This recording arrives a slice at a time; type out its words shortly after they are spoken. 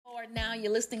Now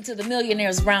you're listening to the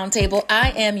Millionaires Roundtable. I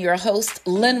am your host,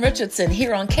 Lynn Richardson,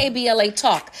 here on KBLA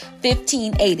Talk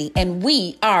 1580, and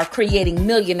we are creating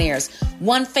millionaires,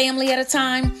 one family at a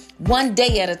time, one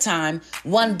day at a time,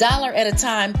 $1 at a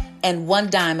time, and one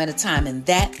dime at a time, and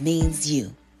that means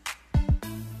you.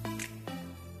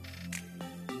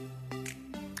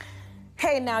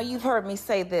 Hey, now you've heard me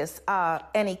say this,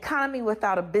 an economy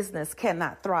without a business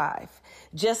cannot thrive,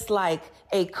 just like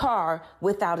a car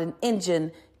without an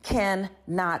engine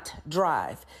cannot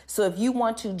drive. So if you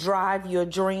want to drive your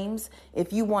dreams,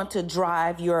 if you want to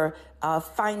drive your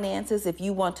finances, if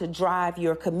you want to drive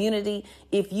your community,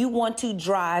 if you want to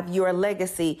drive your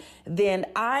legacy, then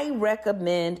I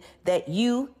recommend that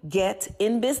you get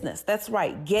in business. That's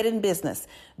right. Get in business.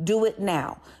 Do it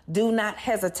now. Do not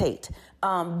hesitate.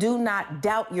 Do not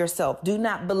doubt yourself. Do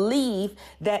not believe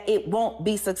that it won't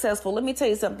be successful. Let me tell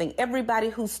you something. Everybody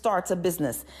who starts a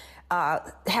business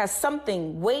has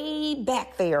something way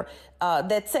back there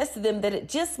that says to them that it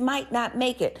just might not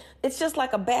make it. It's just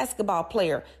like a basketball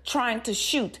player trying to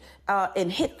shoot and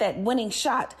hit that winning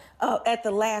shot at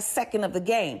the last second of the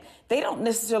game. They don't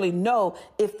necessarily know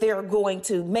if they're going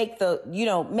to make the,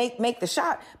 make the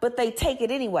shot, but they take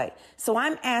it anyway. So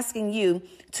I'm asking you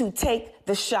to take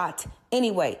the shot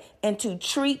anyway and to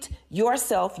treat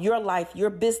yourself, your life, your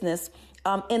business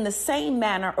in the same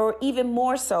manner, or even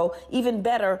more so, even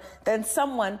better than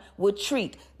someone would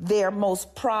treat their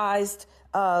most prized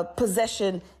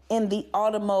possession in the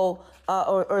automobile,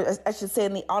 or I should say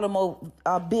in the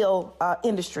automobile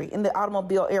industry, in the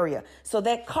automobile area. So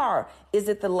that car, is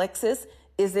it the Lexus?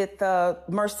 Is it the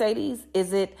Mercedes?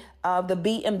 Is it the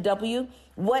BMW?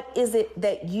 What is it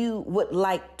that you would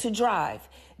like to drive?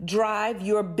 Drive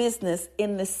your business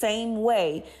in the same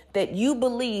way that you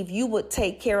believe you would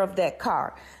take care of that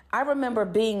car. I remember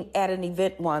being at an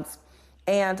event once,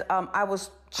 and I was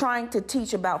trying to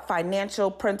teach about financial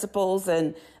principles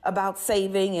and about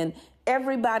saving, and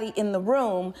everybody in the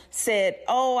room said,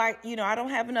 "Oh, I don't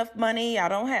have enough money.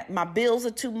 My bills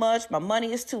are too much. My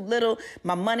money is too little.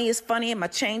 My money is funny and my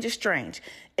change is strange."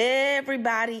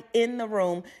 Everybody in the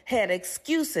room had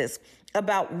excuses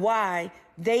about why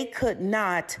they could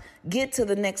not get to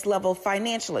the next level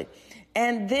financially.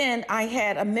 And then I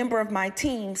had a member of my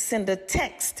team send a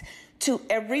text to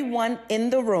everyone in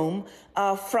the room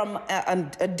from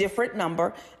a different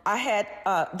number. I had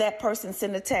that person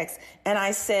send a text, and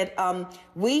I said,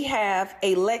 we have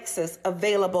a Lexus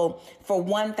available for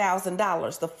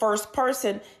 $1,000. The first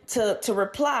person to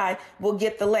reply will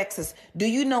get the Lexus. Do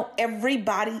you know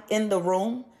everybody in the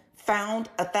room found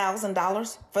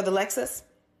 $1,000 for the Lexus?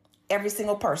 Every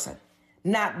single person.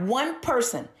 Not one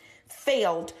person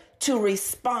failed to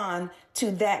respond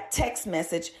to that text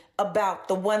message about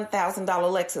the $1,000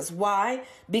 Lexus. Why?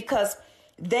 Because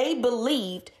they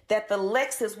believed that the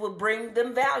Lexus would bring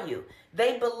them value.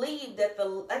 They believed that the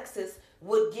Lexus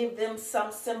would give them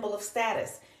some symbol of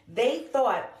status. They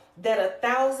thought that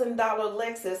 $1,000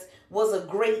 Lexus was a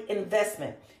great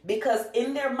investment because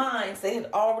in their minds, they had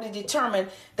already determined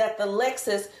that the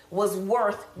Lexus was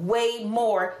worth way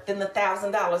more than the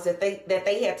 $1,000 that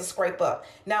they had to scrape up.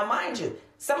 Now, mind you,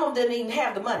 some of them didn't even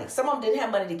have the money. Some of them didn't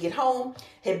have money to get home,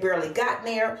 had barely gotten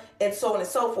there, and so on and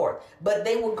so forth. But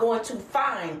they were going to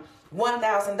find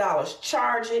 $1,000,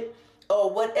 charge it,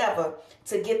 or whatever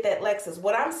to get that Lexus.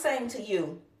 What I'm saying to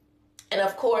you, and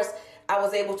of course, I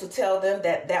was able to tell them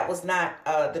that that was not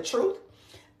the truth,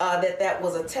 that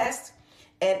was a test.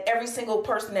 And every single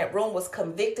person in that room was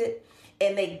convicted,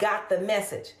 and they got the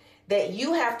message that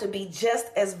you have to be just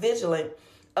as vigilant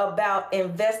about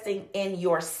investing in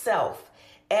yourself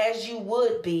as you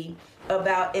would be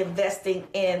about investing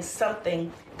in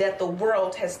something that the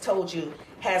world has told you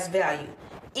has value.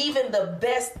 Even the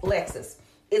best Lexus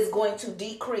is going to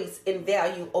decrease in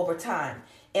value over time.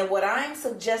 And what I'm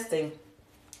suggesting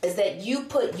is that you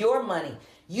put your money,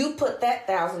 you put that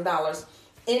 $1,000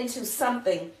 into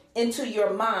something, into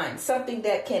your mind, something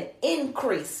that can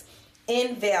increase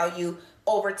in value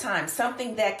over time,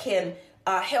 something that can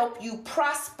help you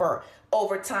prosper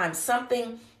over time,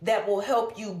 something that will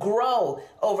help you grow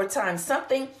over time,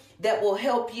 something that will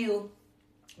help you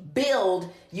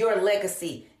build your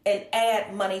legacy and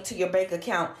add money to your bank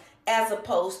account as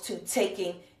opposed to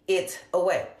taking it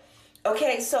away.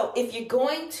 Okay, so if you're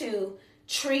going to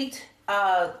treat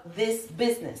this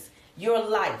business, your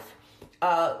life,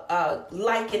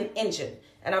 like an engine,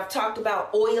 and I've talked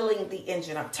about oiling the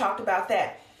engine, I've talked about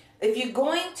that. If you're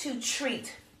going to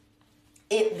treat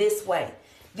it this way,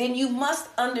 then you must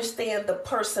understand the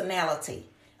personality,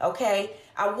 okay?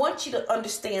 I want you to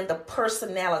understand the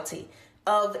personality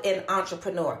of an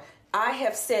entrepreneur. I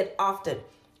have said often,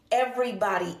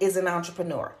 everybody is an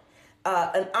entrepreneur.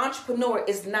 An entrepreneur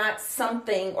is not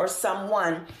something or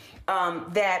someone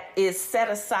that is set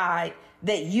aside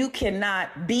that you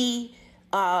cannot be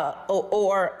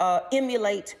or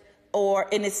emulate,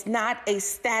 and it's not a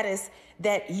status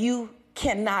that you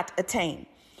cannot attain.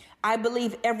 I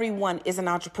believe everyone is an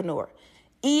entrepreneur.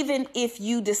 Even if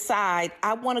you decide,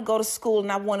 I want to go to school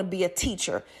and I want to be a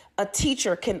teacher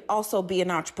can also be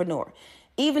an entrepreneur.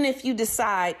 Even if you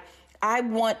decide, I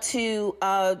want to,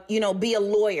 be a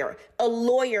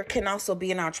lawyer can also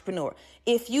be an entrepreneur.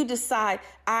 If you decide,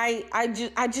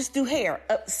 I just do hair,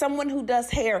 someone who does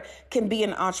hair can be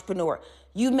an entrepreneur.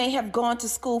 You may have gone to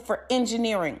school for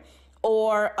engineering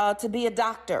or to be a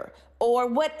doctor or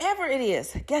whatever it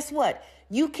is. Guess what?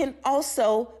 You can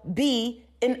also be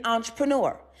an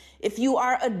entrepreneur. If you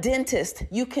are a dentist,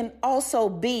 you can also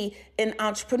be an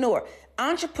entrepreneur.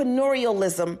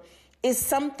 Entrepreneurialism is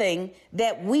something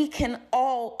that we can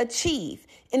all achieve.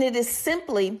 And it is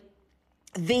simply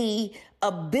the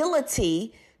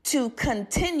ability to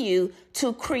continue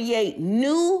to create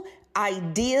new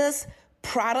ideas,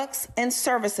 products, and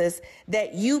services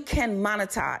that you can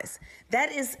monetize.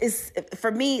 That is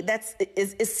for me, that's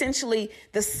essentially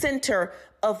the center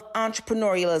of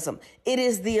entrepreneurialism. It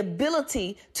is the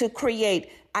ability to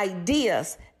create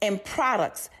ideas and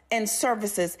products and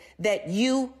services that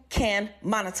you can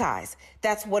monetize.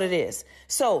 That's what it is.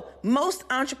 So most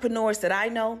entrepreneurs that I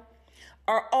know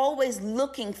are always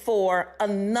looking for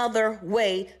another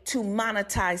way to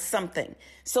monetize something.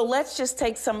 So let's just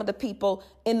take some of the people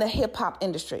in the hip hop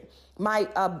industry. My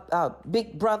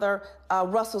big brother,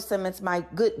 Russell Simmons, my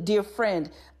good dear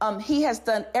friend, he has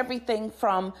done everything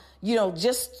from,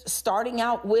 just starting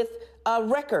out with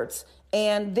records,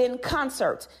 and then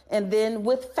concerts, and then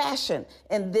with fashion,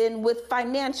 and then with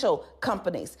financial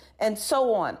companies, and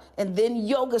so on, and then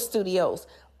yoga studios,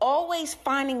 always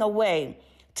finding a way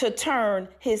to turn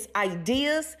his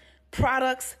ideas,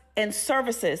 products, and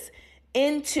services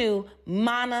into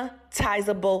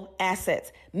monetizable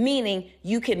assets, meaning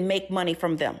you can make money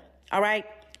from them. All right.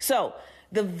 So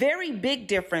the very big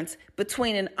difference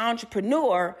between an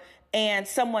entrepreneur and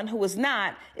someone who is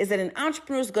not is that an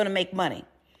entrepreneur is going to make money.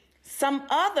 Some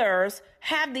others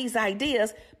have these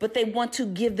ideas, but they want to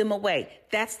give them away.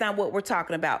 That's not what we're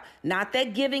talking about. Not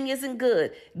that giving isn't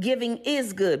good. Giving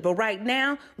is good. But right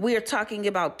now, we are talking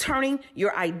about turning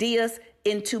your ideas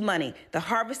into money. The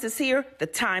harvest is here. The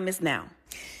time is now.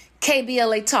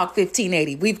 KBLA Talk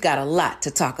 1580. We've got a lot to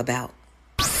talk about.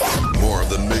 More of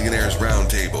the Millionaires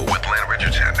Roundtable with Lynn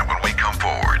Richardson when we come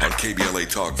forward on KBLA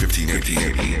Talk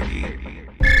 1580.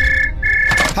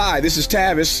 Hi, this is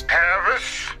Tavis.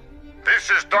 Tavis, this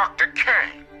is Dr.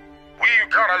 King. We've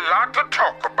got a lot to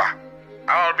talk about.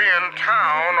 I'll be in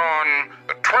town on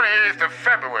the 28th of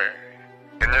February.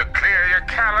 Can you clear your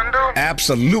calendar?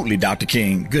 Absolutely, Dr.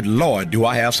 King. Good Lord, do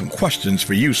I have some questions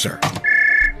for you, sir.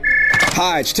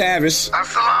 Hi, it's Tavis.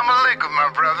 Assalamu alaikum, my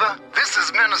brother. This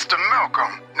is Minister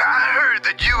Malcolm. Now, I heard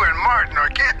that you and Martin are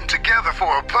getting together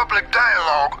for a public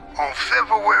dialogue on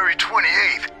February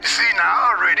 28th. You see, now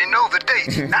I already know the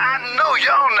date. Now, I know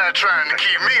y'all not trying to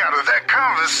keep me out of that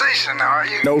conversation, are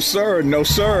you? No, sir. No,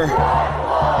 sir.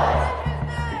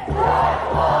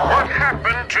 What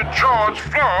happened to George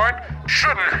Floyd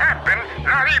shouldn't happen,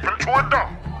 not even to a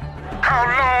dog. How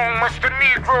long must the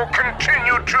Negro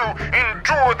continue to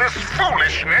endure this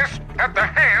foolishness at the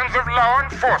hands of law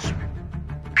enforcement?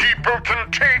 People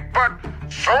can take but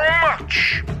so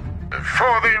much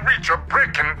before they reach a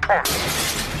breaking point.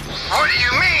 What do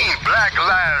you mean, Black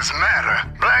Lives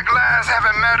Matter? Black lives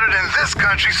haven't mattered in this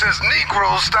country since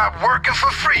Negroes stopped working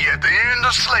for free at the end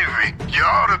of slavery. You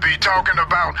ought to be talking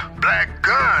about Black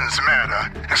Guns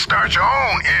Matter and start your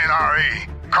own NRA.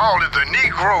 Call it the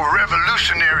Negro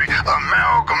Revolutionary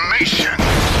Amalgamation.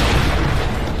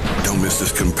 Don't miss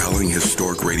this compelling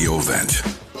historic radio event,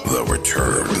 The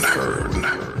Return.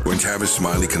 When Tavis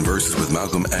Smiley converses with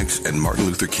Malcolm X and Martin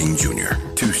Luther King Jr.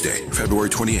 Tuesday, February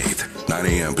 28th, 9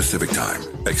 a.m. Pacific Time,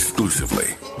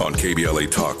 exclusively on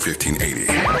KBLA Talk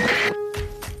 1580.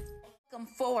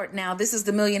 Forward now. This is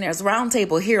the Millionaires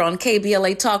Roundtable here on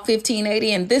KBLA Talk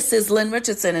 1580, and this is Lynn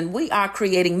Richardson, and we are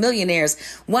creating millionaires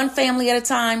one family at a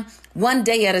time, one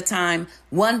day at a time,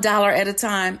 $1 at a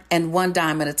time, and one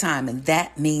dime at a time, and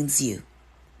that means you.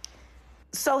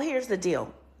 So here's the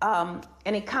deal. An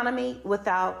economy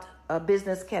without a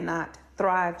business cannot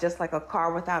thrive, just like a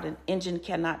car without an engine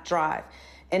cannot drive.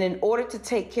 And in order to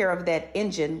take care of that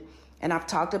engine, and I've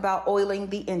talked about oiling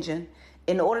the engine,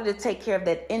 in order to take care of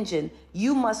that engine,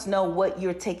 you must know what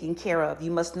you're taking care of. You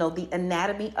must know the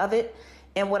anatomy of it.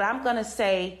 And what I'm going to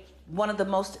say, what I'm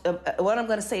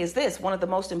going to say is this: one of the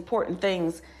most important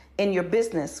things in your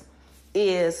business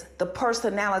is the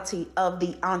personality of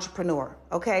the entrepreneur.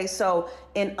 Okay, so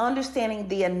in understanding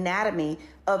the anatomy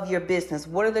of your business,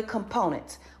 what are the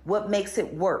components? What makes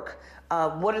it work?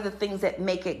 What are the things that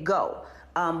make it go?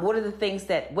 What are the things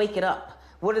that wake it up?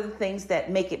 What are the things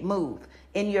that make it move?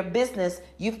 In your business,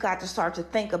 you've got to start to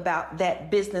think about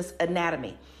that business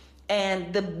anatomy.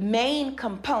 And the main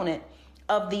component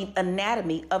of the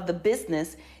anatomy of the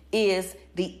business is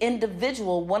the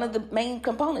individual. One of the main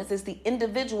components is the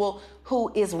individual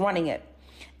who is running it.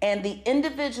 And the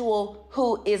individual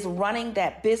who is running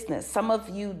that business, some of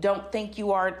you don't think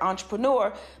you are an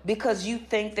entrepreneur because you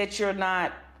think that you're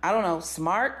not,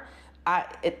 smart.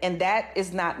 And that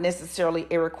is not necessarily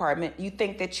a requirement. You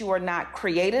think that you are not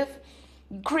creative.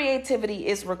 Creativity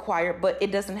is required, but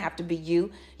it doesn't have to be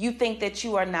you. You think that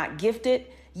you are not gifted.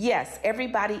 Yes,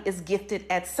 everybody is gifted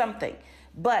at something.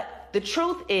 But the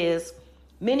truth is,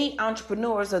 many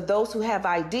entrepreneurs are those who have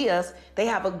ideas. They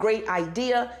have a great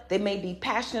idea. They may be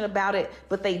passionate about it,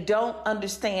 but they don't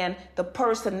understand the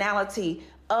personality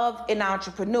of an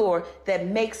entrepreneur that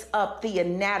makes up the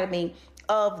anatomy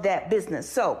of that business.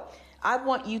 So I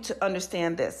want you to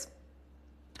understand this.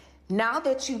 Now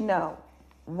that you know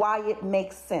why it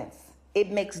makes sense,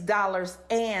 it makes dollars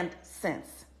and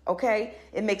cents. Okay?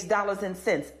 It makes dollars and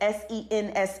cents,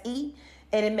 SENSE,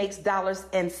 and it makes dollars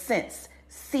and cents,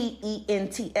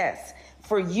 CENTS,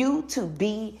 for you to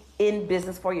be in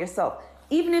business for yourself.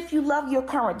 Even if you love your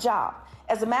current job.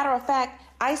 As a matter of fact,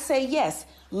 I say yes,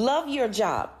 love your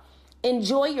job.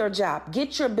 Enjoy your job.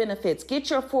 Get your benefits. Get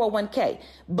your 401k.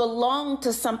 Belong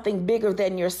to something bigger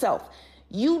than yourself.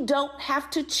 You don't have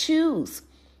to choose.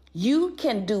 You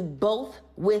can do both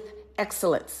with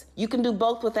excellence. You can do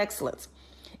both with excellence.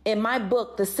 In my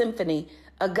book, The Symphony,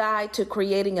 A Guide to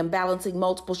Creating and Balancing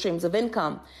Multiple Streams of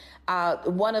Income,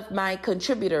 one of my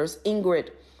contributors, Ingrid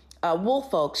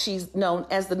Woolfolk, she's known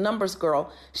as the numbers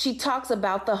girl, she talks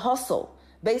about the hustle,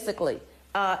 basically.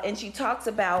 And she talks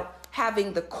about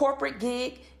having the corporate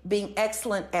gig, being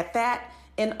excellent at that,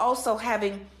 and also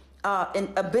having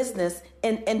a business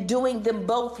and doing them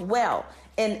both well,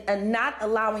 and not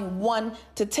allowing one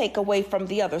to take away from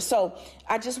the other. So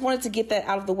I just wanted to get that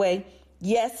out of the way.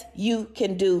 Yes, you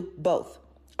can do both.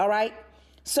 All right.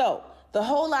 So the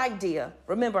whole idea,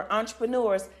 remember,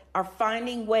 entrepreneurs are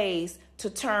finding ways to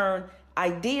turn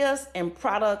ideas and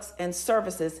products and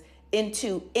services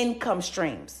into income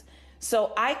streams.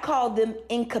 So I call them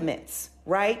increments,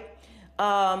 right?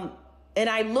 And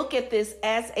I look at this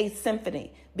as a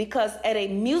symphony because at a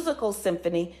musical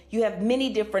symphony, you have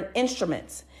many different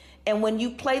instruments. And when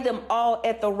you play them all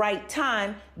at the right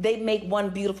time, they make one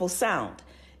beautiful sound.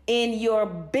 In your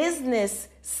business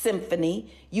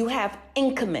symphony, you have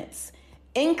increments.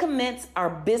 Increments are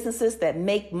businesses that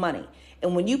make money.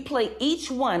 And when you play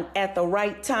each one at the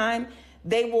right time,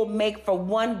 they will make for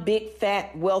one big,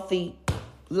 fat, wealthy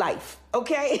life.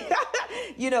 Okay?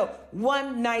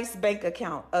 One nice bank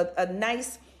account, a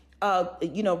nice,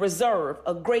 reserve,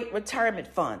 a great retirement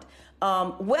fund,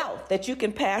 wealth that you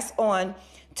can pass on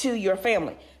to your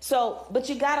family. So, but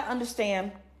you got to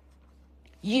understand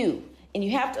you. And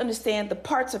you have to understand the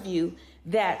parts of you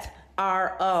that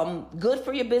are good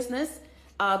for your business,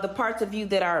 the parts of you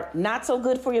that are not so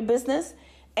good for your business,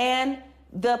 and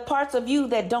the parts of you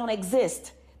that don't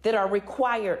exist, that are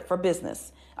required for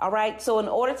business. All right. So in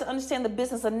order to understand the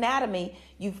business anatomy,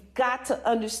 you've got to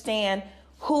understand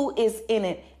who is in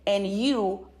it. And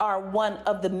you are one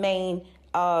of the main,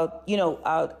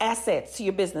 assets to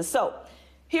your business. So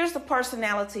here's the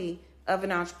personality of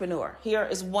an entrepreneur. Here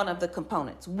is one of the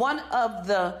components. One of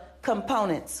the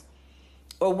components,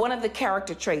 or one of the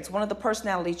character traits, one of the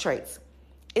personality traits,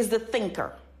 is the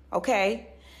thinker. Okay?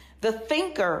 The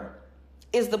thinker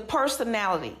is the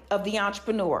personality of the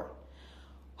entrepreneur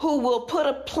who will put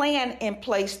a plan in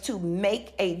place to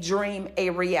make a dream a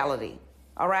reality.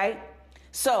 All right?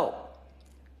 So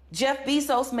Jeff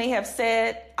Bezos may have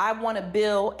said, I want to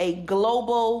build a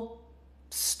global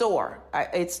store.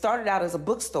 It started out as a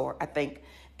bookstore, I think.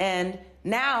 And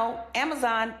now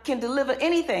Amazon can deliver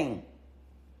anything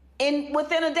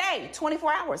within a day,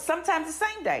 24 hours, sometimes the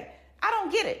same day. I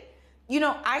don't get it.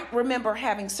 I remember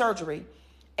having surgery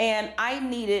and I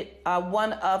needed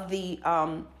one of the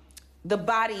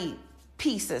body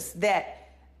pieces that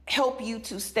help you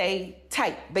to stay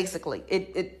tight, basically.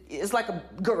 It's like a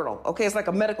girdle, okay? It's like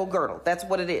a medical girdle. That's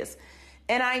what it is.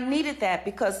 And I needed that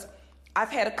because I've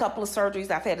had a couple of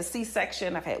surgeries. I've had a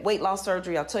C-section. I've had weight loss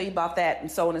surgery. I'll tell you about that and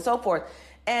so on and so forth.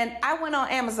 And I went on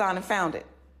Amazon and found it.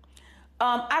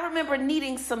 I remember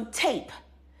needing some tape.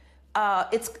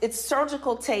 It's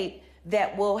surgical tape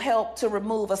that will help to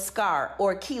remove a scar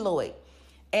or a keloid.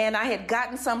 And I had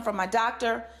gotten some from my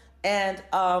doctor. and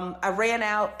I ran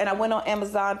out and I went on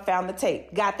Amazon, found the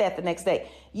tape, got that the next day.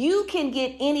 You can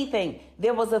get anything.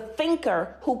 There was a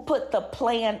thinker who put the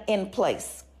plan in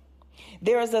place.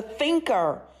 There is a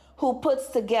thinker who puts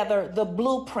together the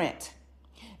blueprint.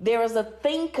 There is a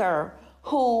thinker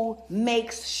who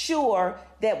makes sure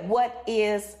that what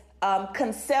is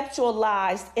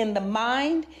conceptualized in the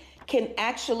mind can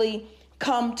actually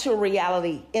come to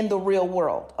reality in the real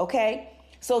world, okay?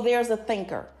 So there's a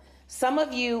thinker. Some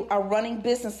of you are running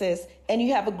businesses and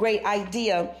you have a great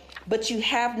idea, but you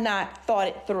have not thought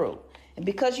it through. And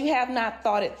because you have not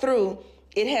thought it through,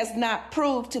 it has not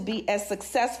proved to be as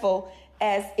successful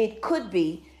as it could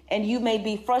be. And you may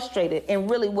be frustrated.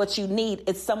 And really what you need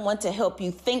is someone to help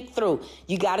you think through.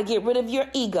 You got to get rid of your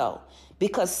ego,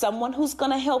 because someone who's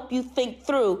going to help you think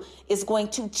through is going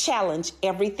to challenge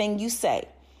everything you say.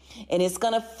 And it's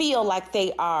going to feel like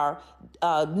they are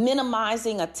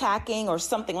minimizing, attacking, or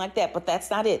something like that. But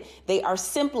that's not it. They are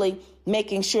simply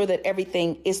making sure that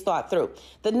everything is thought through.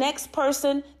 The next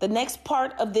person, the next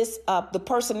part of this, the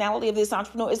personality of this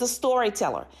entrepreneur is a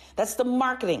storyteller. That's the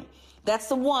marketing. That's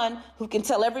the one who can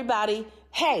tell everybody,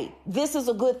 hey, this is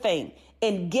a good thing,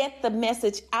 and get the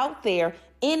message out there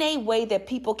in a way that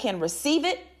people can receive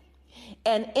it,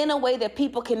 and in a way that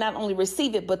people can not only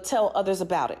receive it, but tell others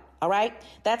about it. All right.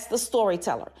 That's the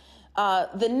storyteller.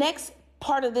 The next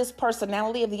part of this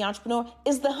personality of the entrepreneur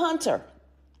is the hunter.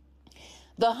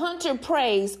 The hunter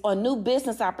preys on new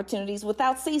business opportunities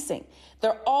without ceasing.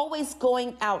 They're always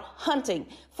going out hunting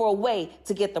for a way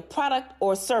to get the product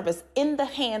or service in the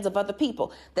hands of other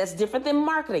people. That's different than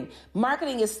marketing.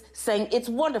 Marketing is saying it's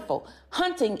wonderful.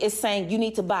 Hunting is saying you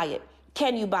need to buy it.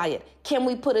 Can you buy it? Can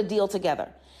we put a deal together?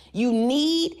 You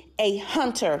need a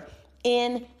hunter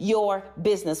in your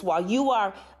business while you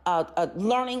are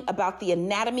learning about the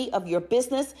anatomy of your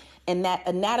business. And that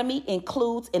anatomy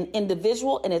includes an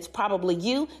individual, and it's probably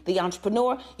you, the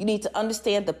entrepreneur. You need to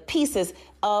understand the pieces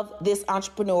of this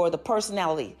entrepreneur, the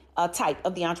personality type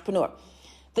of the entrepreneur.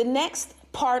 The next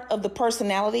part of the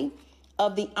personality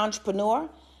of the entrepreneur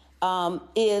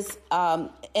is,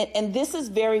 and this is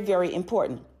very, very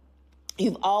important.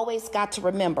 You've always got to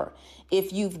remember,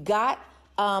 if you've got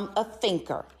a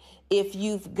thinker, if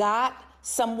you've got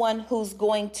someone who's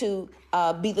going to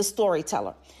be the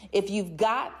storyteller, if you've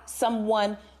got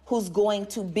someone who's going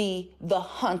to be the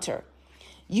hunter,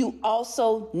 you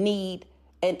also need,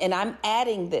 and I'm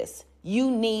adding this, you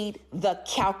need the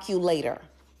calculator.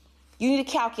 You need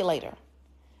a calculator.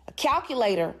 A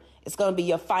calculator is going to be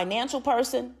your financial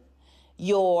person,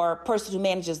 your person who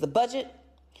manages the budget,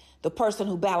 the person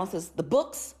who balances the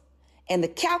books, and the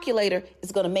calculator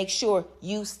is going to make sure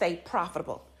you stay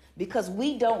profitable, because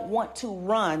we don't want to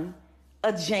run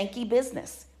a janky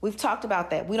business. We've talked about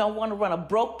that. We don't want to run a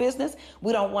broke business.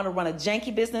 We don't want to run a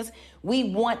janky business. We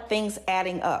want things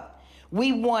adding up.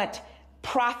 We want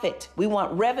profit. We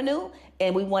want revenue,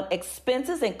 and we want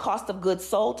expenses and cost of goods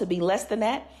sold to be less than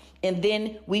that. And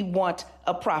then we want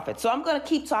a profit. So I'm going to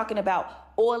keep talking about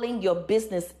oiling your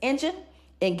business engine.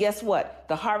 And guess what?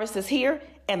 The harvest is here,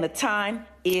 and the time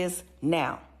is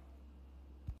now.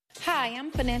 Hi,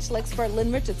 I'm financial expert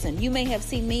Lynn Richardson. You may have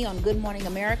seen me on Good Morning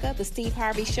America, The Steve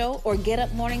Harvey Show, or Get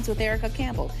Up Mornings with Erica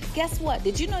Campbell. Guess what?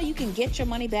 Did you know you can get your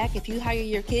money back if you hire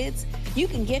your kids? You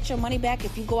can get your money back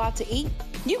if you go out to eat.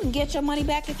 You can get your money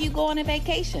back if you go on a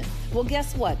vacation. Well,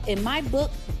 guess what? In my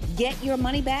book, Get Your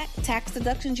Money Back, Tax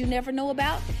Deductions You Never Know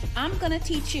About, I'm going to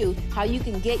teach you how you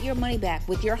can get your money back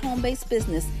with your home-based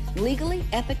business legally,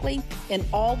 ethically, and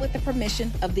all with the permission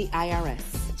of the IRS.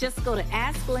 Just go to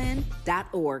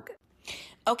asklynn.org.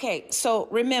 Okay, so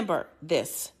remember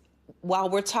this. While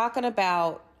we're talking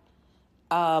about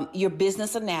your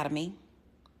business anatomy,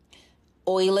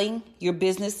 oiling your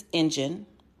business engine,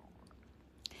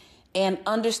 and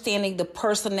understanding the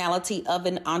personality of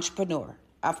an entrepreneur,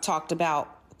 I've talked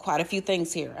about quite a few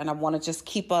things here, and I want to just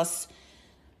keep us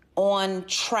on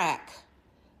track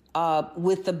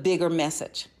with the bigger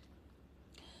message.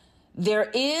 There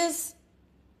is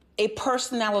a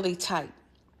personality type,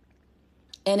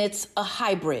 and it's a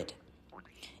hybrid.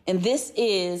 And this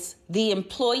is the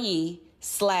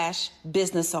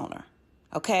employee/business owner.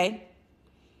 Okay?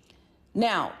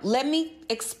 Now, let me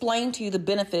explain to you the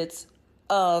benefits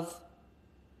of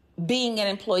being an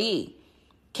employee.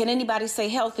 Can anybody say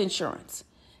health insurance?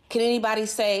 Can anybody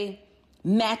say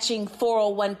matching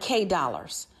 401k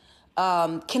dollars?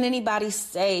 Can anybody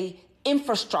say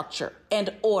infrastructure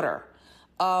and order?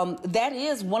 That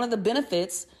is one of the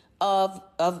benefits of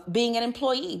being an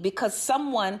employee, because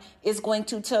someone is going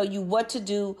to tell you what to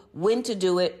do, when to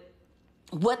do it,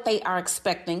 what they are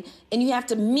expecting, and you have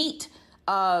to meet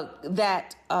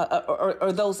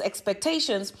or those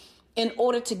expectations in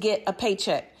order to get a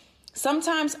paycheck.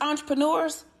 Sometimes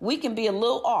entrepreneurs, we can be a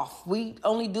little off. We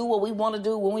only do what we want to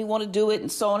do when we want to do it, and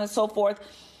so on and so forth.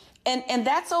 And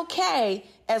that's okay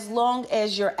as long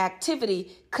as your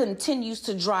activity continues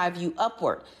to drive you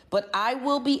upward. But I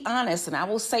will be honest, and I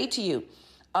will say to you,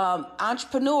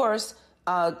 entrepreneurs,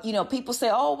 people say,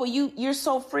 oh, well, you're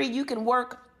so free. You can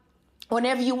work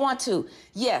whenever you want to.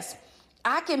 Yes,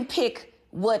 I can pick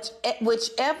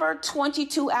whichever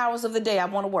 22 hours of the day I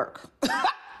want to work.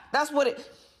 That's what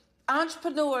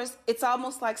entrepreneurs, it's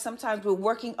almost like sometimes we're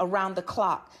working around the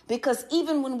clock, because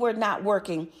even when we're not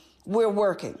working, we're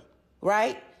working,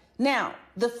 right? Now,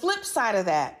 the flip side of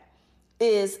that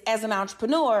is, as an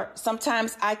entrepreneur,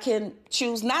 sometimes I can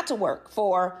choose not to work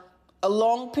for a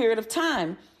long period of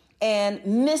time and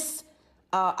miss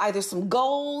either some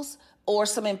goals or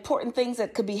some important things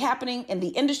that could be happening in the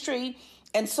industry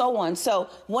and so on. So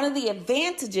one of the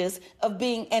advantages of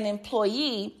being an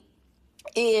employee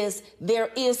is there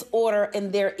is order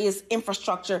and there is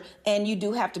infrastructure, and you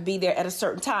do have to be there at a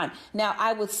certain time. Now,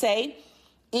 I would say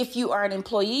if you are an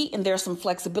employee and there's some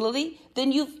flexibility,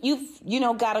 then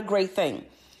you've got a great thing.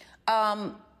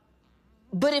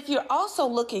 But if you're also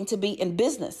looking to be in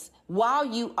business while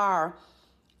you are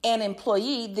an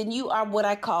employee, then you are what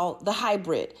I call the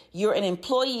hybrid. You're an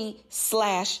employee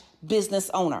 / business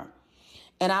owner.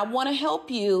 And I want to help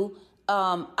you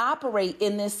operate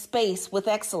in this space with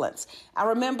excellence. I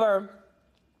remember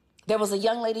there was a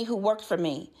young lady who worked for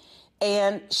me,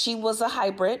 and she was a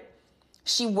hybrid.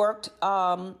 She worked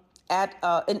at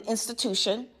an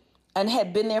institution and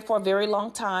had been there for a very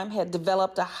long time, had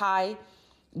developed a high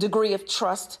degree of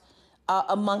trust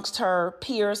amongst her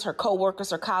peers, her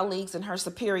coworkers, her colleagues, and her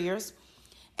superiors.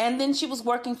 And then she was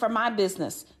working for my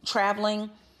business, traveling,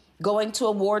 going to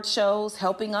award shows,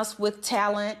 helping us with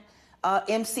talent,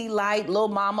 MC Light, Lil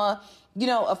Mama,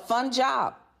 a fun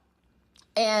job.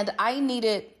 And I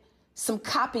needed some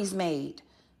copies made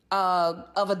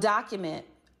of a document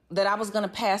that I was going to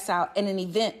pass out at an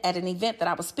event that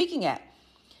I was speaking at.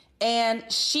 And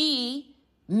she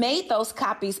made those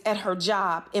copies at her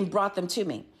job and brought them to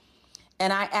me.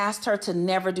 And I asked her to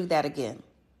never do that again.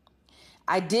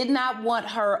 I did not want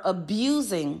her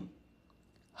abusing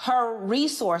her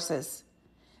resources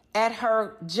at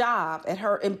her job,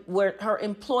 where her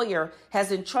employer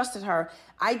has entrusted her.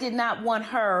 I did not want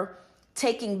her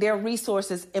taking their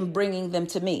resources and bringing them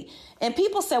to me. And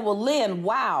people said, well, Lynn,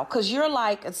 wow, because you're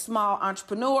like a small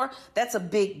entrepreneur. That's a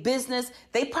big business.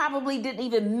 They probably didn't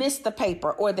even miss the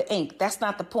paper or the ink. That's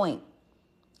not the point.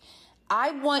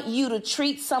 I want you to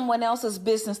treat someone else's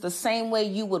business the same way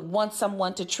you would want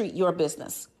someone to treat your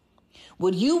business.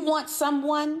 Would you want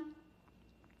someone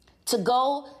to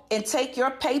go and take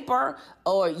your paper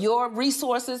or your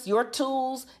resources, your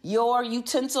tools, your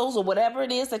utensils, or whatever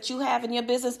it is that you have in your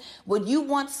business? Would you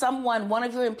want one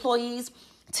of your employees,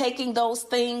 taking those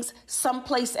things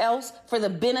someplace else for the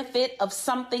benefit of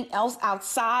something else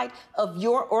outside of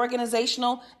your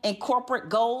organizational and corporate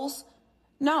goals?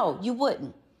 No, you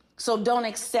wouldn't. So don't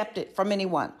accept it from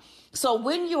anyone. So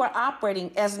when you are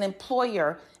operating as an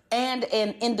employer and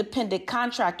an independent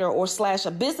contractor or /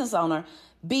 a business owner,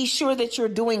 be sure that you're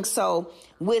doing so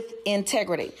with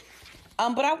integrity.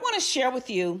 But I want to share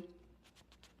with you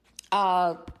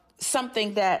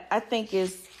something that I think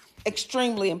is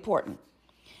extremely important.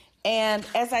 And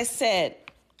as I said,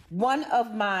 one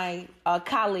of my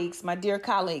colleagues, my dear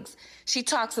colleagues, she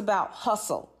talks about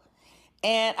hustle.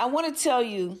 And I want to tell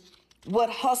you what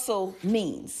hustle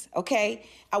means, okay?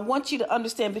 I want you to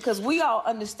understand, because we all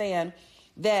understand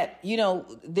that,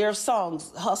 there are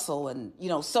songs, hustle, and,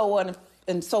 so on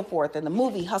and so forth, and the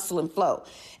movie Hustle and Flow.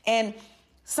 And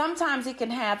sometimes it can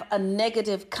have a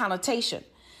negative connotation.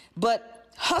 But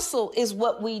hustle is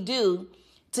what we do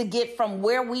to get from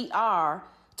where we are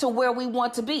to where we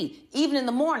want to be. Even in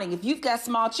the morning, if you've got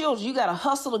small children, you got to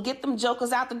hustle to get them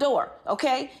jokers out the door,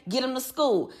 okay? Get them to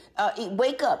school,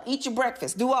 wake up, eat your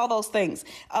breakfast, do all those things.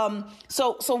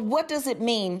 So what does it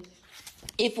mean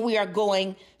if we are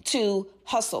going to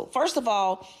hustle? First of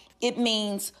all, it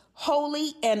means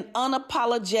wholly and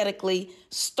unapologetically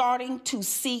starting to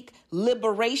seek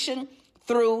liberation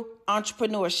through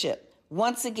entrepreneurship.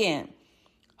 Once again,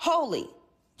 wholly,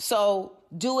 so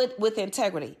do it with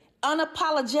integrity.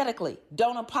 Unapologetically,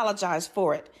 don't apologize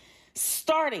for it.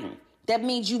 Starting, that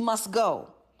means you must go.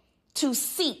 To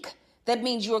seek, that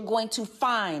means you're going to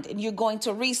find and you're going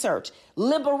to research.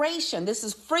 Liberation, this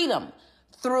is freedom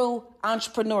through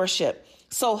entrepreneurship.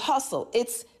 So hustle,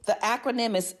 the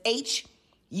acronym is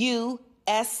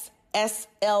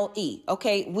HUSSLE.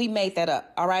 Okay, we made that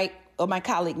up. All right. or my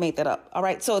colleague made that up. All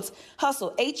right. So it's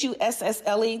hustle,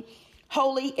 Hussle,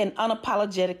 wholly and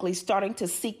unapologetically starting to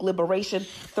seek liberation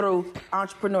through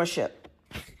entrepreneurship.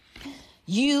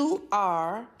 You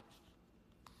are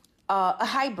a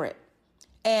hybrid.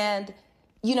 And,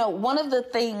 you know, one of the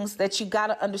things that you got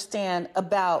to understand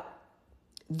about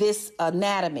this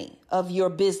anatomy of your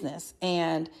business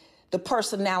and the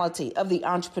personality of the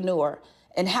entrepreneur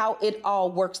and how it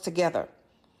all works together,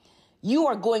 you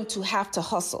are going to have to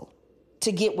hustle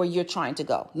to get where you're trying to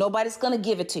go. Nobody's going to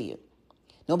give it to you.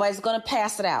 Nobody's going to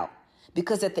pass it out,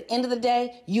 because at the end of the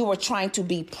day, you are trying to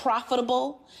be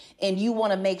profitable and you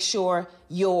want to make sure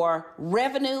your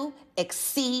revenue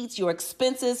exceeds your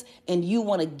expenses and you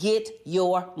want to get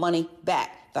your money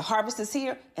back. The harvest is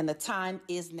here and the time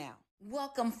is now.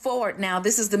 Welcome forward now.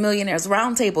 This is the Millionaires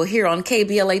Roundtable here on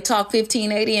KBLA Talk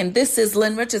 1580, and this is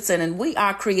Lynn Richardson, and we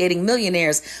are creating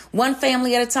millionaires one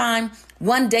family at a time,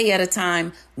 one day at a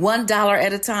time, $1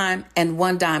 at a time, and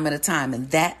one dime at a time, and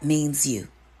that means you.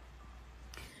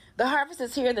 The harvest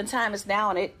is here, the time is now,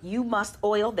 and you must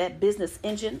oil that business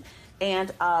engine.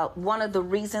 And one of the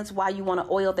reasons why you want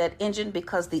to oil that engine,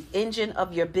 because the engine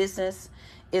of your business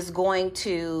is going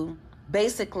to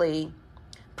basically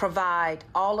provide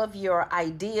all of your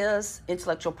ideas,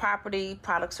 intellectual property,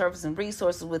 product, service, and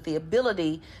resources with the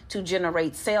ability to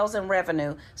generate sales and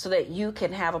revenue so that you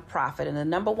can have a profit. And the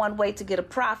number one way to get a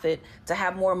profit, to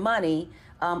have more money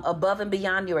above and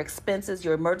beyond your expenses,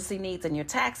 your emergency needs, and your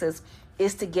taxes,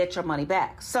 is to get your money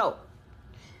back. So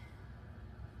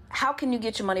how can you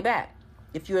get your money back?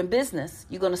 If you're in business,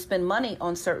 you're going to spend money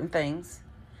on certain things,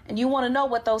 and you want to know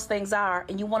what those things are,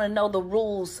 and you want to know the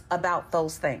rules about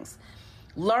those things.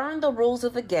 Learn the rules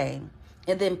of the game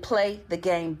and then play the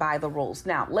game by the rules.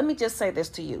 Now, let me just say this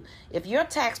to you. If your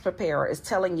tax preparer is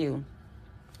telling you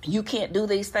you can't do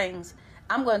these things,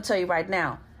 I'm going to tell you right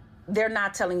now, they're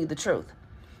not telling you the truth.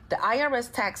 The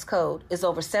IRS tax code is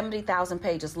over 70,000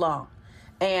 pages long,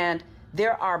 and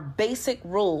there are basic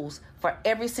rules for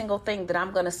every single thing that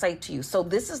I'm going to say to you. So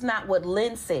this is not what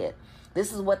Lynn said.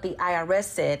 This is what the IRS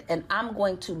said, and I'm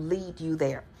going to lead you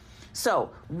there. So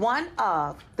one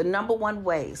of the number one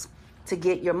ways to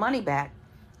get your money back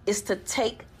is to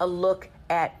take a look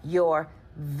at your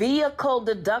vehicle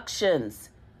deductions.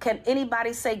 Can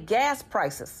anybody say gas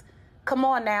prices? Come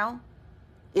on now.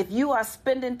 If you are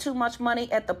spending too much money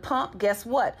at the pump, guess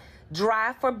what?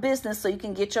 Drive for business so you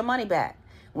can get your money back.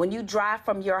 When you drive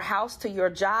from your house to your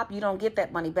job, you don't get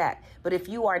that money back. But if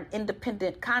you are an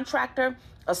independent contractor,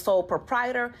 a sole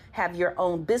proprietor, have your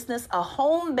own business, a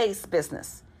home-based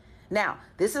business. Now,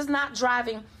 this is not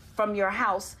driving from your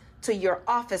house to your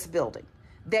office building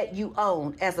that you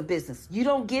own as a business. You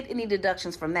don't get any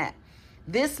deductions from that.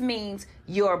 This means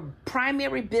your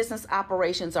primary business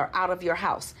operations are out of your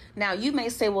house. Now, you may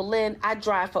say, well, Lynn, I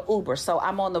drive for Uber, so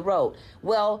I'm on the road.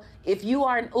 Well, if you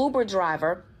are an Uber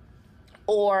driver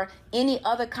or any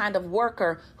other kind of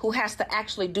worker who has to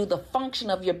actually do the function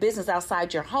of your business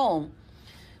outside your home,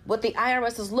 what the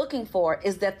IRS is looking for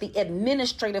is that the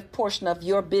administrative portion of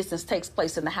your business takes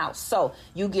place in the house. So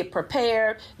you get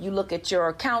prepared, you look at your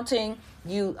accounting,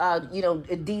 you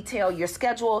detail your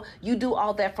schedule, you do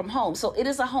all that from home. So it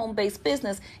is a home-based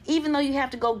business, even though you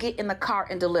have to go get in the car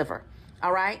and deliver.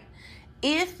 All right.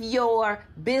 If your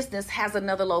business has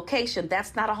another location,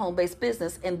 that's not a home-based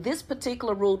business, and this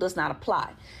particular rule does not apply.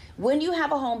 When you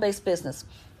have a home-based business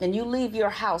and you leave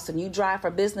your house and you drive for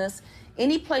business,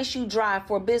 any place you drive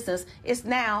for business is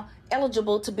now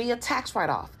eligible to be a tax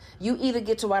write-off. You either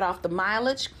get to write off the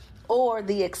mileage or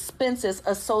the expenses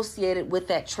associated with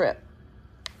that trip.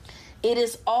 It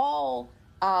is all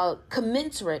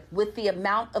commensurate with the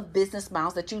amount of business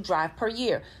miles that you drive per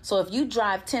year. So if you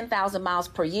drive 10,000 miles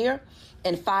per year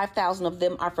and 5,000 of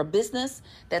them are for business,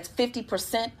 that's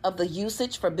 50% of the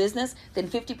usage for business, then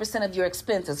 50% of your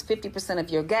expenses, 50%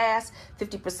 of your gas,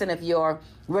 50% of your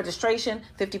registration,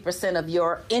 50% of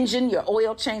your engine, your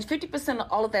oil change, 50%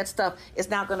 of all of that stuff is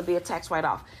now going to be a tax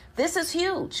write-off. This is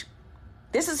huge.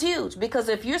 This is huge because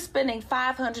if you're spending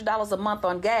 $500 a month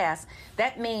on gas,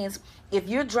 that means if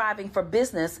you're driving for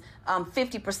business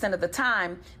 50% of the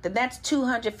time, then that's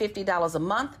 $250 a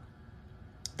month.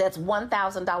 That's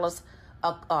 $1,000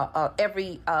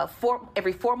 every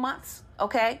 4 months,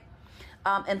 okay?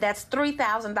 And that's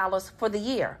 $3,000 for the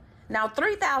year. Now,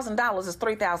 $3,000 is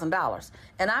 $3,000,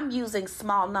 and I'm using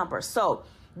small numbers. So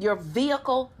your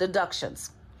vehicle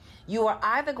deductions, you are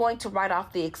either going to write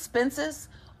off the expenses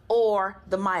or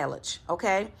the mileage,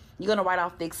 okay? You're going to write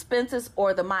off the expenses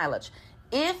or the mileage.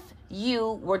 If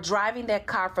you were driving that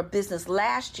car for business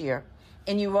last year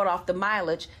and you wrote off the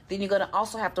mileage, then you're going to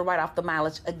also have to write off the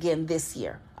mileage again this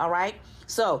year. All right.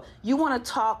 So you want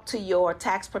to talk to your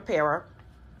tax preparer,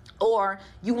 or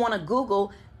you want to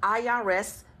Google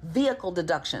IRS vehicle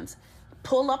deductions.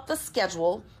 Pull up the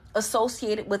schedule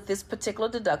associated with this particular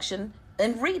deduction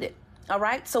and read it. All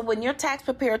right. So when your tax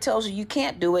preparer tells you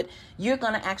can't do it, you're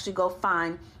going to actually go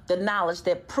find the knowledge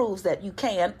that proves that you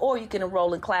can, or you can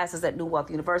enroll in classes at New Wealth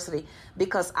University,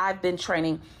 because I've been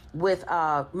training with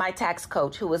my tax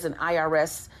coach, who was an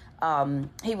IRS.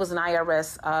 He was an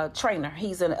IRS trainer.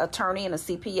 He's an attorney and a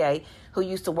CPA who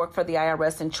used to work for the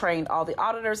IRS and trained all the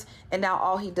auditors. And now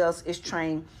all he does is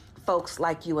train folks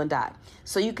like you and I.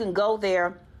 So you can go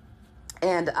there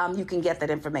and you can get that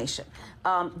information.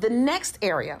 The next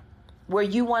area where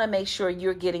you want to make sure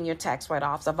you're getting your tax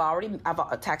write-offs. I've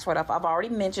already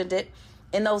mentioned it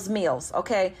in those meals.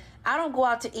 Okay. I don't go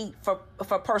out to eat for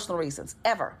personal reasons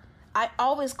ever. I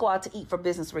always go out to eat for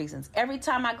business reasons. Every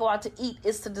time I go out to eat,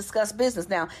 it's to discuss business.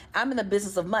 Now, I'm in the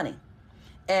business of money,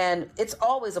 and it's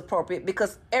always appropriate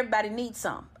because everybody needs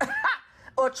some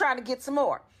or trying to get some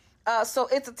more. So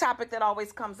it's a topic that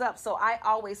always comes up. So I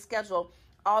always schedule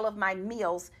all of my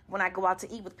meals when I go out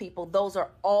to eat with people. Those are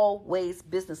always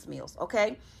business meals.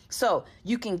 Okay. So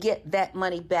you can get that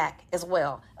money back as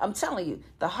well. I'm telling you,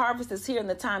 the harvest is here and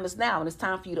the time is now, and it's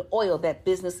time for you to oil that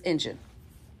business engine.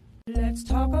 Let's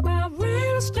talk about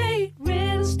real estate,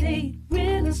 real estate,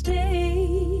 real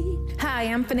estate. Hi,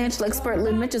 I'm financial expert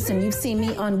Lynn Richardson. You've seen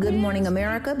me on Good Morning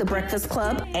America, The Breakfast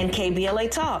Club, and KBLA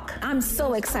Talk. I'm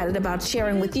so excited about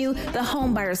sharing with you the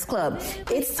Home Buyers Club.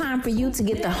 It's time for you to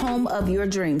get the home of your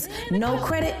dreams. No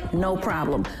credit, no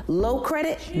problem. Low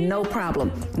credit, no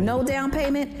problem. No down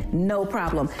payment, no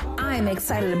problem. I'm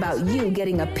excited about you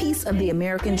getting a piece of the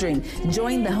American dream.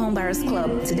 Join the Home Buyers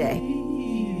Club today.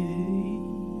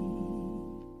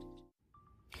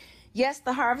 Yes,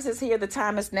 the harvest is here. The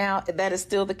time is now. That is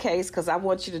still the case, because I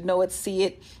want you to know it, see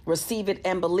it, receive it,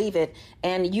 and believe it.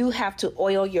 And you have to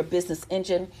oil your business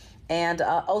engine. And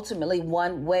ultimately,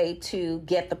 one way to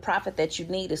get the profit that you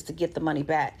need is to get the money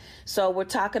back. So we're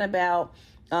talking about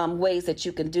ways that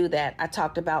you can do that. I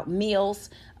talked about meals.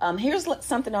 Here's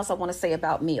something else I want to say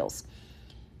about meals.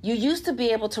 You used to be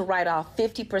able to write off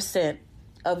 50%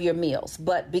 of your meals.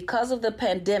 But because of the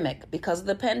pandemic,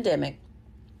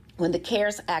 when the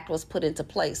CARES Act was put into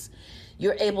place,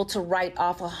 you're able to write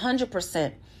off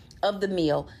 100% of the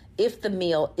meal if the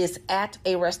meal is at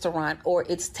a restaurant or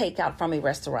it's takeout from a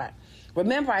restaurant.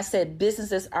 Remember, I said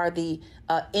businesses are the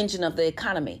engine of the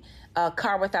economy. A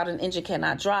car without an engine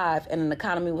cannot drive, and an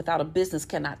economy without a business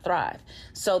cannot thrive.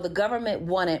 So the government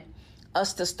wanted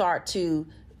us to start to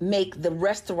make the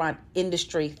restaurant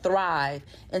industry thrive.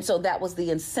 And so that was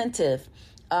the incentive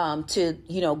to,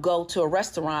 go to a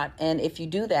restaurant. And if you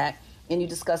do that and you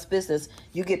discuss business,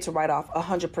 you get to write off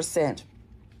 100%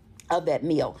 of that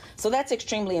meal. So that's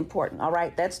extremely important. All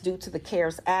right. That's due to the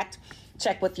CARES Act.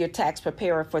 Check with your tax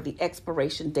preparer for the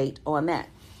expiration date on that.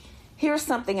 Here's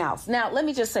something else. Now, let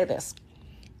me just say this.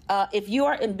 If you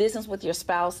are in business with your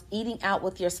spouse, eating out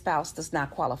with your spouse does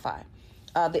not qualify.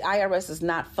 The IRS is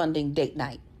not funding date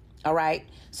night. All right.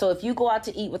 So if you go out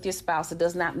to eat with your spouse, it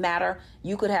does not matter.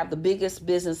 You could have the biggest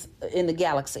business in the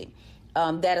galaxy.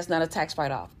 That is not a tax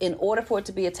write-off. In order for it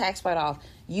to be a tax write-off,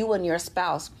 you and your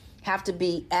spouse have to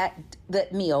be at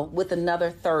that meal with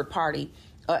another third party.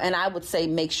 And I would say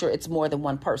make sure it's more than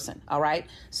one person. All right.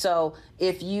 So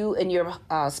if you and your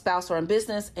spouse are in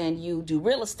business and you do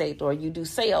real estate or you do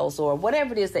sales or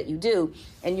whatever it is that you do,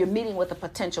 and you're meeting with a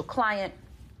potential client,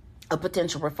 a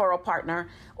potential referral partner,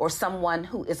 or someone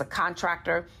who is a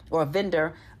contractor or a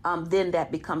vendor, then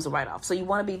that becomes a write-off. So you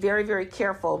want to be very, very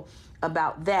careful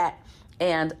about that.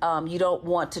 And you don't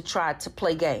want to try to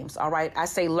play games. All right. I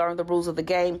say learn the rules of the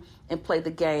game and play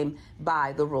the game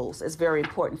by the rules. It's very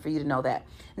important for you to know that.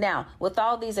 Now, with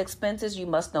all these expenses, you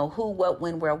must know who, what,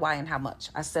 when, where, why, and how much.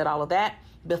 I said all of that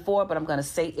before, but I'm going to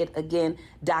say it again.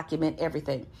 Document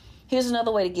everything. Here's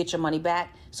another way to get your money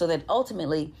back, so that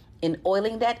ultimately, in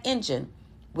oiling that engine,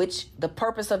 which the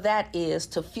purpose of that is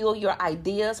to fuel your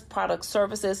ideas, products,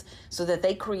 services, so that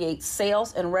they create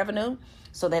sales and revenue,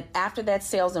 so that after that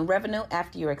sales and revenue,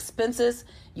 after your expenses,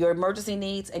 your emergency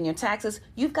needs, and your taxes,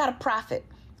 you've got a profit.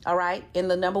 All right. And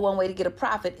the number one way to get a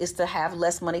profit is to have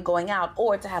less money going out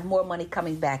or to have more money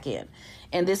coming back in.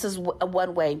 And this is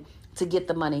one way to get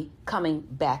the money coming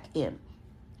back in.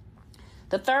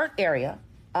 The third area,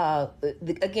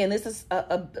 again, this is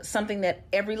something that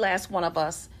every last one of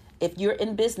us, if you're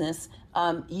in business,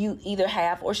 you either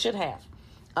have or should have,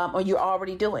 or you're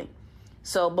already doing.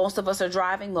 So most of us are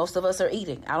driving, most of us are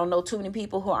eating. I don't know too many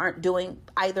people who aren't doing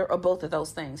either or both of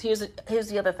those things. Here's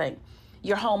the other thing.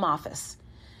 your home office,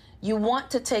 you want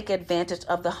to take advantage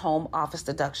of the home office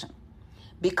deduction,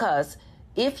 because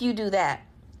if you do that,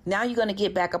 now you're going to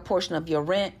get back a portion of your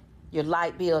rent, your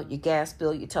light bill, your gas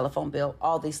bill, your telephone bill,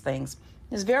 all these things.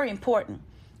 It's very important.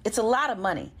 It's a lot of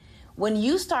money. When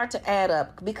you start to add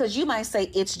up, because you might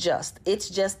say it's just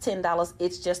 $10,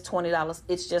 it's just $20,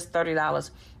 it's just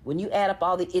 $30. When you add up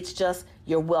all the it's just,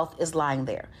 your wealth is lying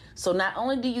there. So not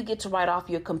only do you get to write off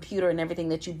your computer and everything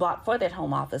that you bought for that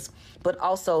home office, but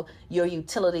also your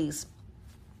utilities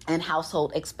and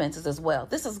household expenses as well.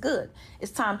 This is good.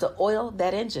 It's time to oil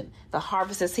that engine. The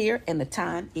harvest is here and the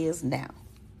time is now.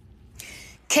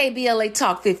 KBLA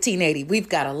Talk 1580. We've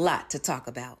got a lot to talk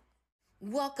about.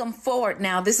 Welcome forward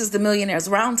now. This is the Millionaires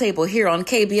Roundtable here on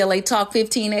KBLA Talk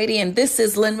 1580, and this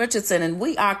is Lynn Richardson, and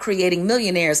we are creating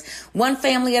millionaires one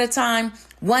family at a time,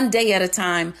 one day at a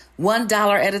time, $1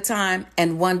 at a time,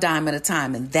 and one dime at a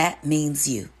time, and that means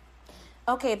you.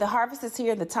 Okay, the harvest is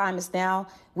here and the time is now.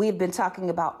 We've been talking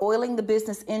about oiling the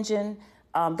business engine,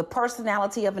 the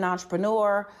personality of an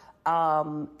entrepreneur,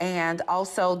 and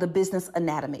also the business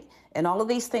anatomy. And all of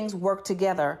these things work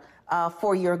together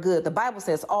for your good. The Bible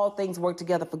says all things work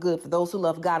together for good for those who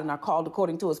love God and are called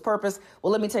according to his purpose.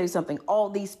 Well, let me tell you something. All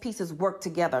these pieces work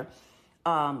together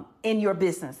in your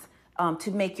business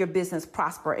to make your business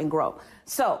prosper and grow.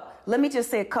 So let me just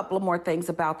say a couple of more things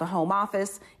about the home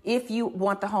office. If you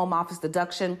want the home office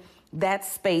deduction, that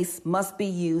space must be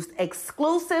used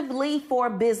exclusively for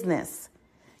business.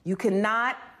 You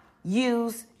cannot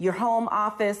use your home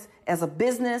office as a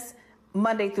business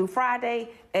Monday through Friday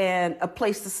and a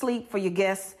place to sleep for your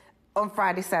guests on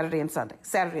Friday, Saturday, and Sunday,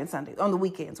 on the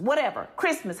weekends, whatever,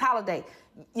 Christmas, holiday.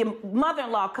 Your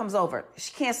mother-in-law comes over.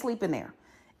 She can't sleep in there.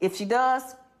 If she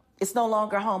does, it's no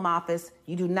longer home office.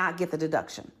 You do not get the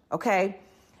deduction, okay?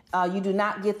 You do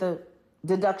not get the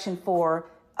deduction for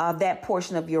that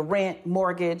portion of your rent,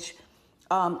 mortgage,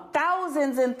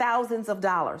 thousands and thousands of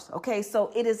dollars, okay?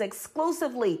 So it is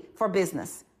exclusively for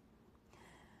business.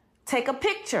 Take a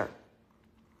picture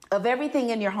of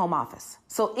everything in your home office.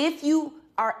 So if you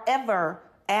are ever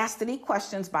asked any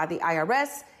questions by the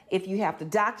IRS, if you have to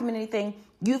document anything,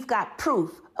 you've got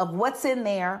proof of what's in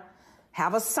there.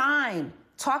 Have a sign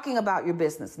talking about your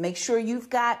business. Make sure you've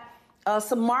got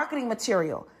some marketing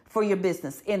material for your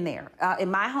business in there.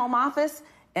 In my home office,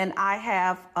 and I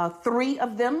have 3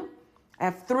 of them. I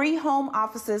have 3 home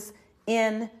offices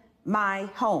in my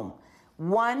home.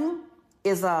 One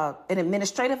is an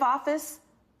administrative office.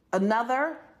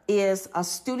 Another is a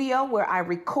studio where I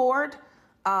record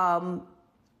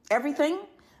everything,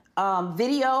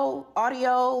 video,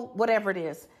 audio, whatever it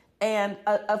is. And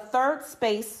a third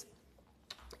space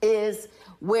is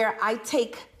where I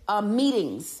take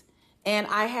meetings and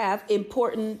I have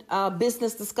important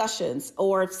business discussions,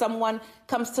 or if someone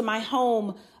comes to my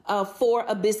home for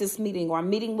a business meeting, or I'm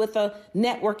meeting with a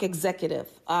network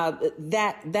executive,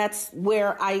 that's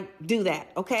where I do that,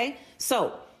 okay?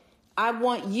 So I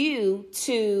want you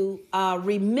to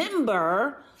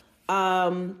remember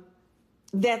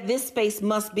that this space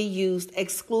must be used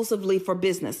exclusively for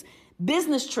business.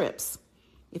 Business trips.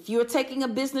 If you're taking a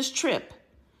business trip,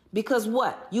 because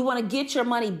what? You want to get your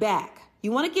money back.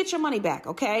 You want to get your money back,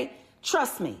 okay?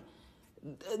 Trust me.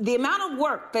 The amount of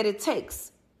work that it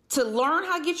takes to learn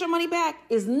how to get your money back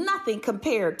is nothing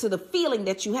compared to the feeling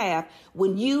that you have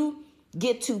when you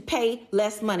get to pay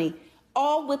less money,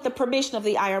 all with the permission of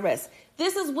the IRS.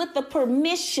 This is with the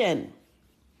permission.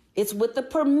 It's with the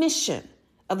permission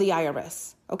of the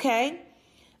IRS, okay?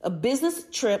 A business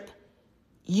trip,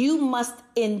 you must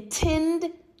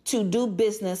intend to do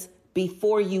business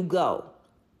before you go.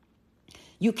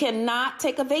 You cannot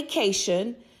take a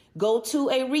vacation, go to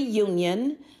a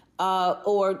reunion,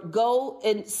 or go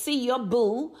and see your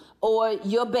boo or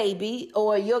your baby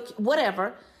or your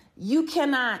whatever. You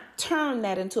cannot turn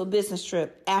that into a business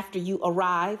trip after you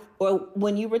arrive or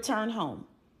when you return home.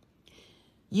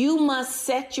 You must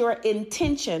set your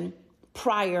intention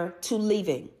prior to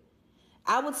leaving.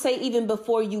 I would say even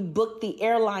before you book the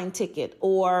airline ticket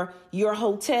or your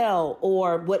hotel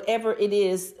or whatever it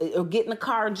is, or get in a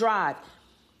car and drive,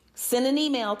 send an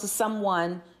email to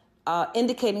someone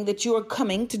indicating that you are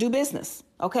coming to do business,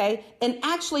 okay? And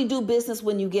actually do business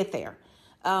when you get there.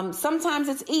 Sometimes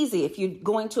it's easy if you're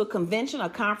going to a convention or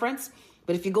conference,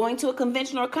 but if you're going to a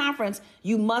convention or a conference,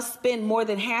 you must spend more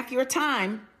than half your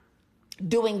time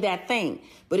doing that thing.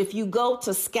 But if you go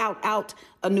to scout out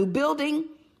a new building,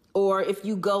 or if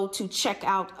you go to check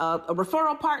out a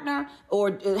referral partner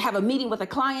or have a meeting with a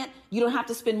client, you don't have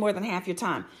to spend more than half your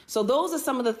time. So those are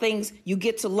some of the things you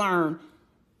get to learn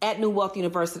at New Wealth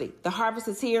University. The harvest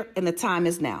is here and the time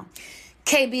is now.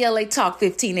 KBLA Talk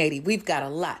 1580. We've got a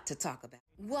lot to talk about.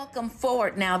 Welcome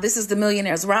forward now. This is the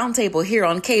Millionaires Roundtable here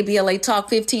on KBLA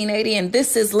Talk 1580. And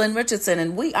this is Lynn Richardson.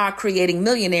 And we are creating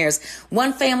millionaires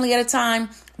one family at a time,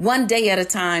 one day at a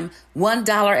time, $1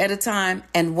 at a time,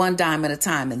 and one dime at a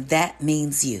time. And that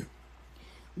means you.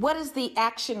 What is the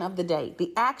action of the day?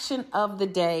 The action of the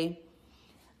day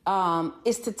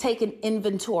is to take an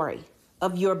inventory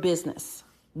of your business.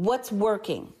 What's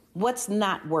working? What's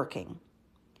not working?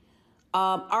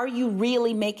 Are you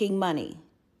really making money?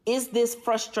 Is this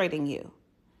frustrating you?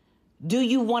 Do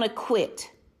you want to quit?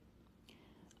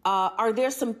 Are there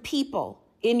some people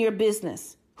in your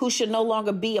business who should no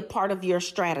longer be a part of your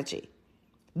strategy?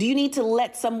 Do you need to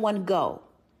let someone go?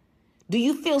 Do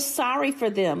you feel sorry for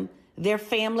them, their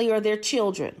family, or their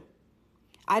children?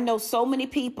 I know so many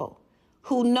people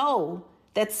who know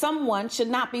that someone should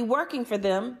not be working for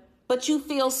them, but you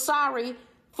feel sorry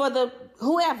for the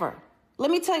whoever.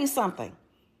 Let me tell you something.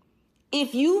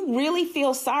 If you really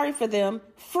feel sorry for them,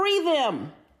 free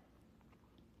them.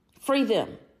 Free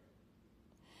them.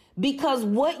 Because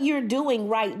what you're doing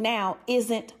right now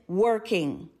isn't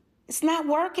working. It's not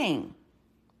working.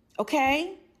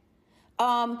 Okay?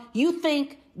 You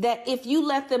think that if you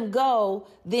let them go,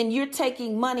 then you're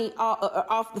taking money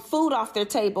off the food off their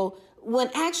table, when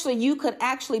actually you could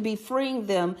actually be freeing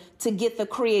them to get the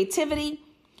creativity,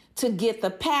 to get the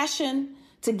passion,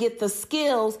 to get the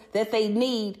skills that they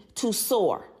need to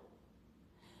soar.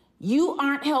 You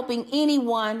aren't helping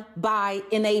anyone by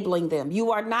enabling them.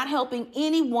 You are not helping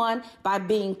anyone by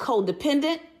being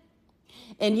codependent.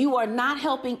 And you are not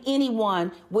helping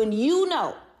anyone when you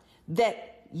know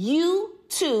that you,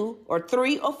 2 or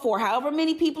 3 or 4, however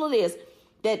many people it is,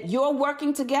 that you're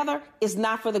working together is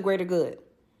not for the greater good.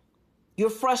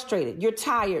 You're frustrated. You're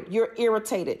tired. You're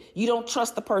irritated. You don't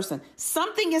trust the person.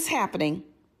 Something is happening.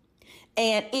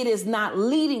 And it is not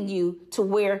leading you to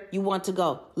where you want to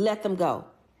go. Let them go.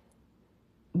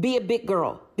 Be a big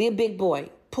girl. Be a big boy.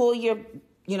 Pull your,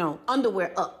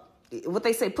 underwear up. What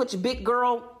they say, put your big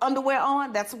girl underwear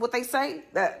on. That's what they say.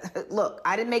 Look,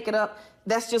 I didn't make it up.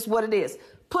 That's just what it is.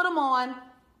 Put them on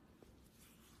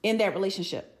in that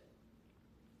relationship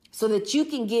so that you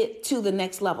can get to the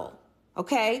next level.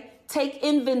 Okay? Take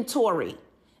inventory.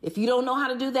 If you don't know how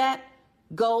to do that,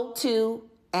 go to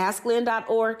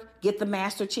AskLynn.org, get the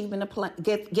Master Achievement Plan,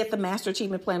 get the Master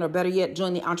Achievement Plan, or better yet,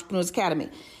 join the Entrepreneurs Academy.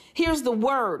 Here's the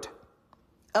word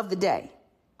of the day.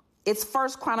 It's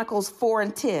 1 Chronicles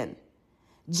 4:10.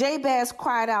 Jabez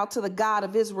cried out to the God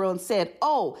of Israel and said,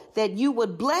 "Oh, that you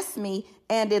would bless me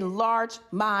and enlarge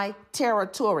my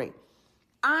territory."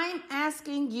 I'm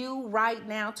asking you right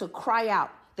now to cry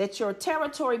out that your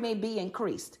territory may be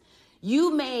increased.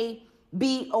 You may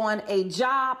be on a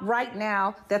job right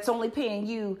now that's only paying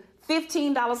you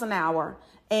 $15 an hour,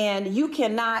 and you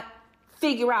cannot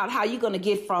figure out how you're going to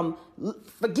get from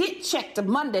forget check to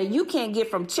Monday. You can't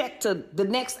get from check to the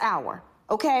next hour.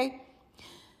 Okay?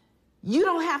 You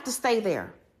don't have to stay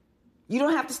there. You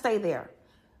don't have to stay there.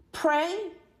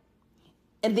 Pray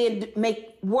and then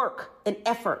make work and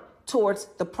effort towards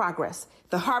the progress.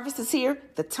 The harvest is here.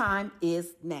 The time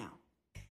is now.